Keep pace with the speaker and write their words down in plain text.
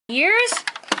Years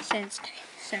since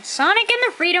Sonic and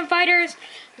the Freedom Fighters,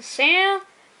 Sam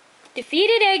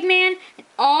defeated Eggman, and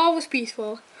all was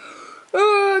peaceful.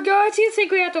 Oh, guys, you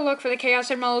think we have to look for the Chaos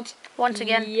Emeralds? Once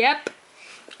again. Yep.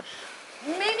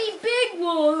 Maybe big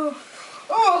one.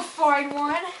 Oh, find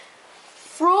one.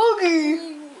 Froggy,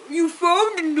 you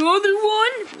found another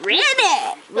one?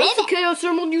 Ribbit! That's the Chaos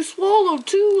Emerald you swallowed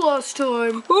too last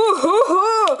time.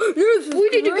 Yes, We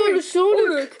need to go to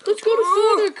Sonic. Let's go to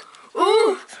Sonic.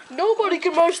 Nobody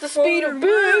can match the speed of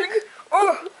Big.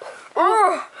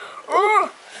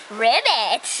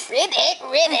 Ribbit!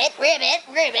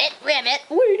 Ribbit!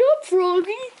 Wait up,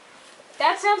 Froggy.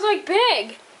 That sounds like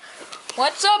Big.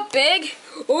 What's up, Big?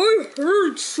 I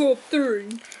heard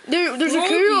something. There's a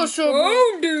Chaos Emerald.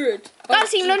 Found it.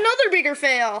 That's even another bigger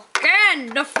fail.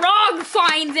 Then the frog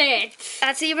finds it.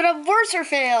 That's even a worser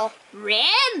fail.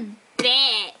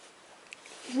 Ribbit!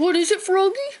 What is it,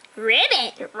 Froggy?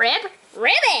 Ribbit! Ribbit!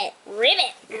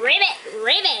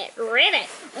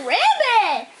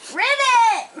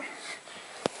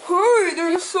 Hey,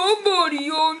 there's somebody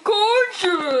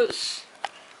unconscious.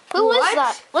 Who is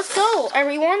that? Let's go,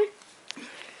 everyone.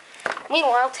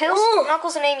 Meanwhile, Tails,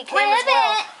 Knuckles, and Amy came as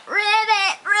well.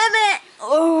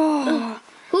 Oh,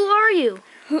 Who are you?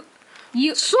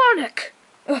 you Sonic.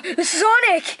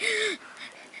 Sonic.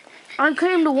 I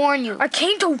came to warn you. I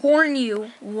came to warn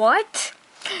you. What?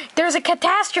 There's a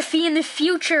catastrophe in the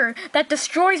future that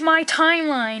destroys my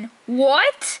timeline.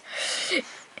 What?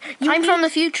 I'm from the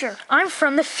future. I'm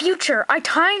from the future. I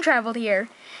time traveled here.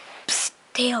 Psst,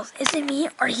 Tails, is it me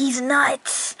or he's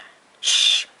nuts?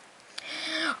 Shh.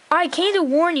 I came to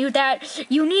warn you that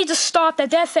you need to stop the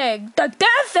Death Egg. The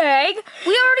Death Egg?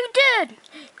 We already did.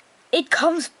 It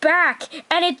comes back,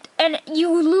 and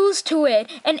you lose to it.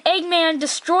 And Eggman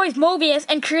destroys Mobius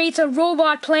and creates a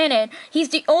robot planet. He's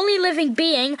the only living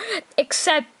being,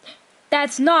 except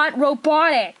that's not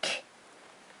robotic.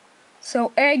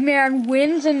 So Eggman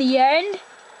wins in the end?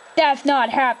 That's not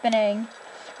happening.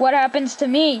 What happens to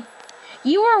me?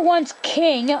 You were once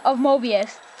king of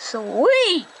Mobius.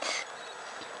 Sweet!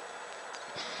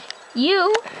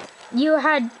 You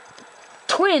had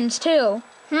twins too.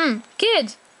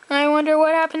 Kids. I wonder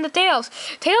what happened to Tails.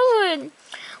 Tails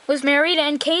was married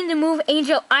and came to move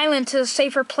Angel Island to a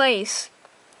safer place.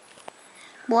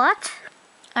 What?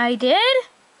 I did?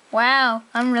 Wow,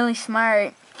 I'm really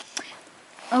smart.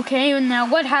 Okay, now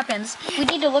what happens? We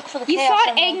need to look for the You Chaos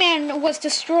thought Emeralds. Eggman was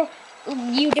destroyed.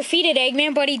 You defeated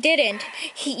Eggman, but he didn't.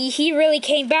 He really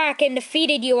came back and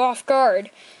defeated you off guard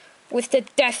with the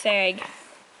Death Egg.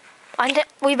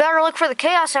 We better look for the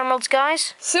Chaos Emeralds,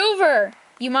 guys. Silver,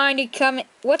 you mind to come?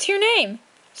 What's your name?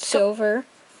 Silver.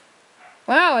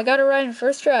 Wow, I got it right in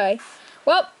first try.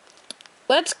 Well,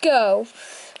 let's go.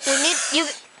 We need you.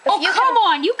 Come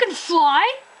on, you can fly.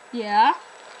 Yeah.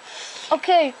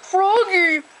 Okay.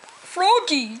 Froggy,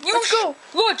 Let's go.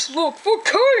 Let's look for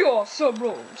Chaos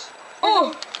Emeralds.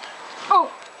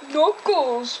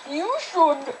 Knuckles, you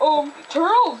should,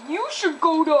 Turtle, you should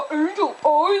go to Angel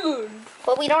Island.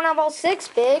 But we don't have all 6,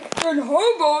 Big. And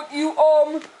how about you,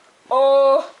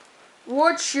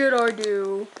 what should I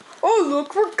do?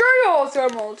 Look for Chaos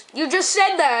Emeralds. You just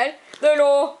said that. Then,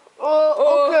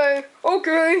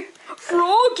 okay.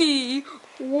 Froggy,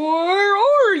 where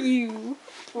are you?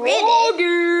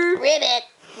 Ribbit.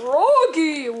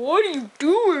 Froggy, what are you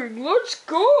doing? Let's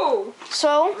go.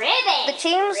 So,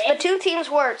 the two teams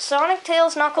were Sonic,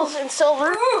 Tails, Knuckles, and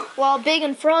Silver, while Big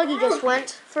and Froggy just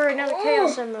went for another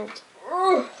Chaos Emerald.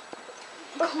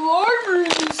 Climbing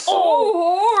is so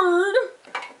hard.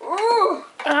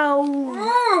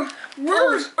 Ow.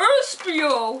 Where's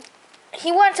Espio?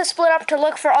 He went to split up to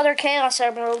look for other Chaos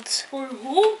Emeralds. I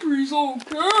hope he's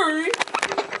okay.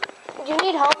 You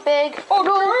need help, Big.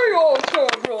 Chaos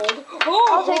Emerald.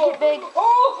 I'll take it, Big.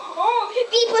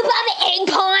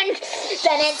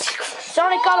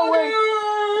 Sonic got away.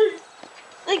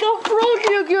 They got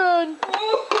Froggy again.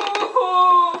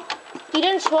 He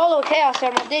didn't swallow a Chaos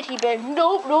Emerald, did he, Big?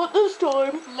 Nope, not this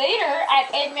time. Later,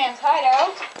 at Eggman's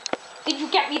hideout, did you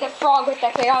get me the frog with the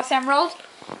Chaos Emerald?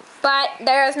 But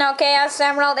there's no Chaos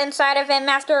Emerald inside of him,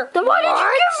 Master. Then why did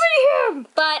you give me him?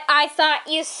 But I thought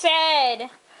you said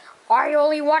I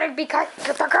only wanted because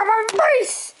you took my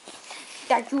face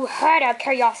that you had a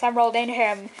Chaos Emerald in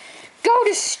him. Go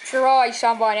destroy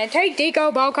someone and take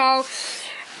Deco Boko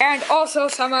and also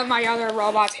some of my other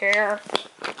robots here.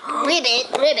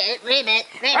 Ribbit.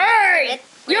 Hey!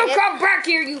 You come back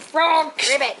here, you frog!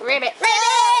 Ribbit.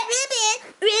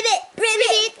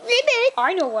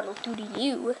 I know what'll do to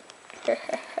you. They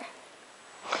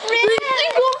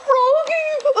got Froggy!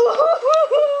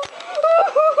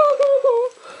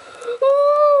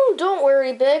 don't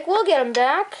worry, Big. We'll get him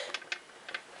back.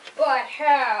 But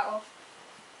how?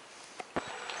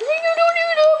 You don't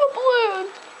even have a plan.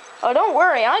 Oh, don't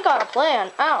worry. I got a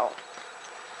plan. Ow.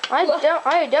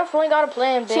 I definitely got a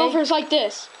plan, Big. Silver's like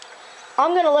this.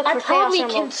 I'm gonna look I for Chaos probably can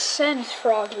Emeralds. sense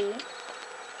Froggy.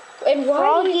 And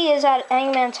Froggy is at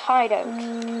Eggman's hideout.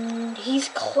 He's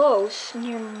close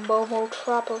near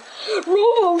Robotropolis.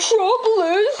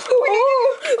 Robotropolis?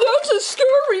 Oh, that's a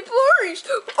scary place.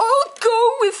 I'll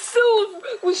go with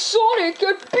Sonic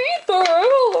and beat the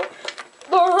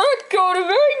heck out of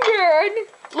Eggman.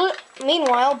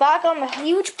 Meanwhile, back on the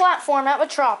huge platform at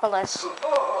Metropolis,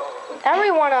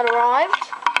 everyone had arrived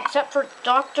except for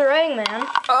Doctor Eggman.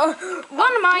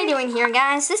 What am I doing here,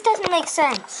 guys? This doesn't make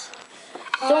sense.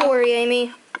 Don't worry,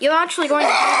 Amy. You're actually going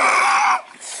to...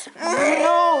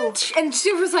 No! And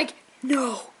Silver's like,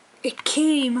 no, it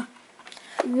came.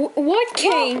 What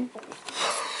came?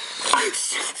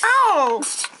 Ow!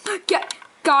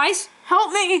 Guys,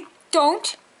 help me.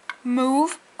 Don't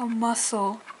move a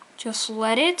muscle. Just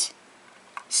let it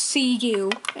see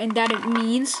you, and that it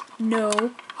means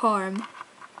no harm.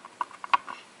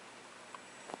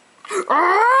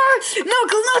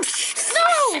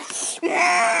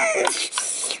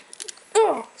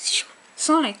 No!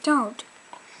 Sonic, don't.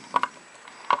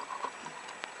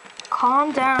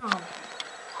 Calm down.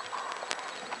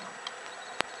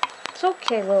 It's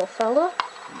okay, little fella.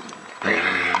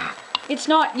 It's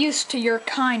not used to your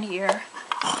kind here.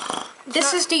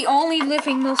 This is the only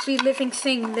mostly living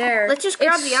thing there. Let's just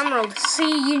grab the emerald.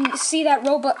 You see that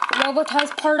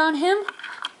robotized part on him?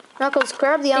 Knuckles,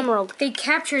 grab the emerald. They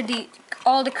captured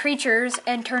all the creatures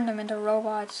and turned them into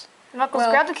robots. Knuckles,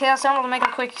 grab the Chaos Emerald and make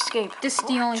a quick escape. This is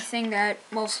the only thing that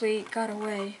mostly got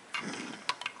away.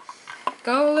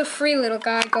 Go live free, little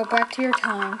guy. Go back to your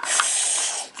time.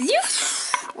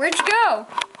 Where'd you go?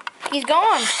 He's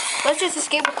gone. Let's just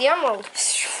escape with the emerald.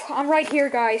 I'm right here,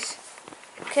 guys.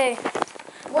 Okay.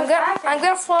 I'm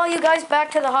gonna follow you guys back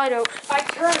to the hideout.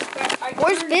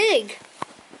 Where's Big?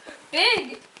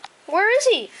 Big? Where is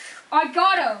he? I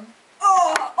got him.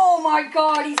 Oh my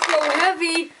God, he's so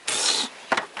heavy.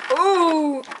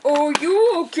 Oh,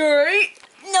 you okay?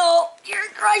 No, you're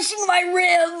crushing my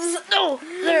ribs. No,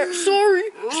 there.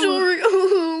 Sorry.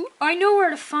 I know where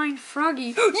to find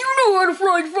Froggy. You know where to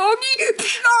find Froggy?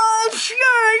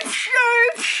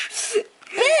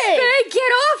 Big,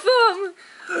 get off him!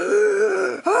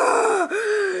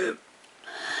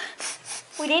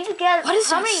 We need to get... What is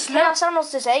How that many smell? Chaos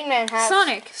Emeralds does Eggman have?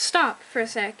 Sonic, stop for a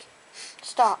sec.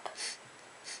 Stop.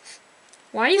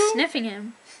 Why are you sniffing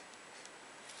him?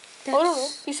 I don't know.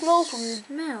 He smells weird.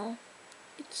 Smell.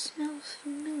 It smells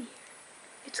familiar.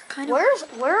 It's kind of...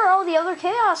 Where are all the other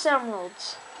Chaos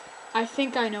Emeralds? I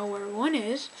think I know where one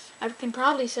is. I can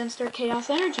probably sense their chaos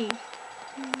energy.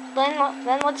 Then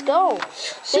let's go.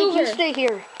 Silver. You stay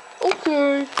here.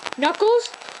 Okay. Knuckles,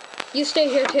 you stay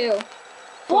here too.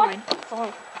 Fine.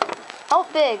 Fine.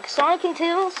 Help Big. Sonic and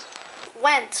Tails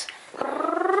went.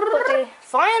 But they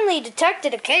finally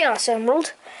detected a Chaos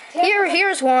Emerald.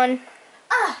 Here's one.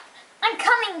 I'm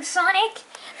coming, Sonic.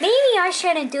 Maybe I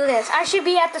shouldn't do this. I should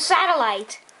be at the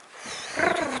satellite.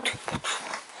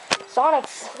 Sonic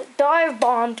dive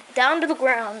bombed down to the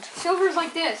ground. Silver's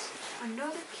like this.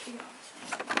 Another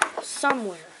chaos.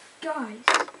 Somewhere. Guys.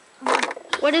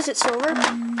 What is it, Silver?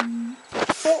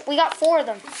 We got 4 of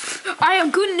them. I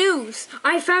have good news.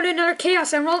 I found another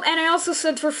Chaos Emerald, and I also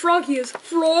sent for Froggy.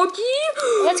 Froggy?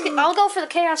 I'll go for the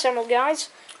Chaos Emerald, guys.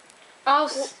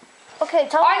 Okay,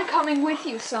 I'm coming with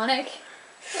you, Sonic.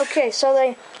 Okay, so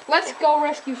they... Let's go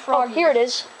rescue Froggy. Oh, here it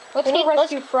is. Let's go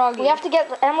rescue Froggy. We have to get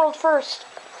the emerald first.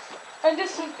 And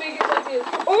this is big as I did.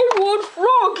 I want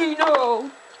Froggy now.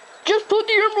 Just put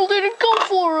the emerald in and go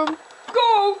for him.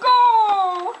 Go!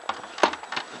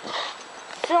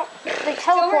 So, they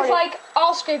teleported. Silver's like,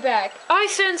 I'll stay back. I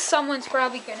sense someone's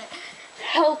probably gonna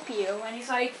help you. And he's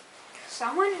like,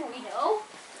 someone we know?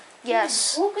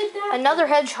 Yes. Who could that Another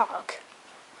hedgehog.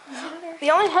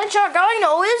 The only hedgehog I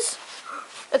know is...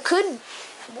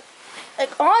 It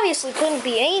obviously couldn't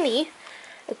be Amy.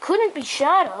 It couldn't be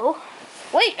Shadow.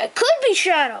 Wait, it could be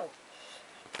Shadow.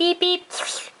 Beep, beep.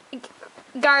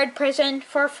 Guard prison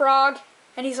for Frog.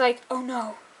 And he's like, oh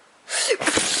no.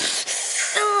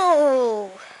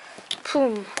 Oh.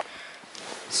 Boom.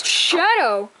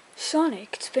 Shadow.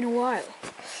 Sonic, it's been a while.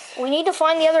 We need to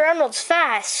find the other emeralds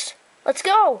fast. Let's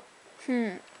go.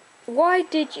 Why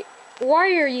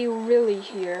are you really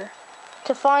here?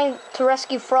 To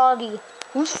rescue Froggy.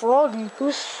 Who's Froggy?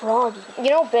 You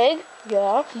know Big?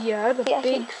 Yeah, the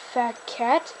big fat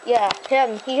cat. Yeah,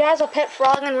 him. He has a pet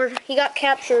frog and he got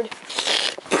captured.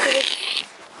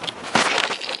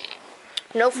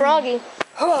 No Froggy.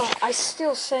 Oh, I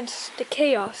still sense the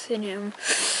chaos in him.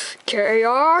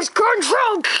 Chaos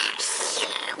control!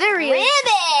 There he is.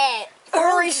 Ribbit!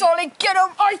 Hurry, Sonic, get him!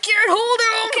 I can't hold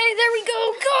him! Okay, there we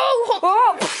go. Go!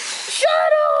 Oh,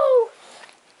 Shadow!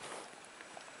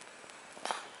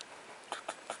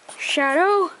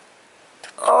 Shadow?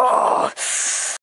 Oh,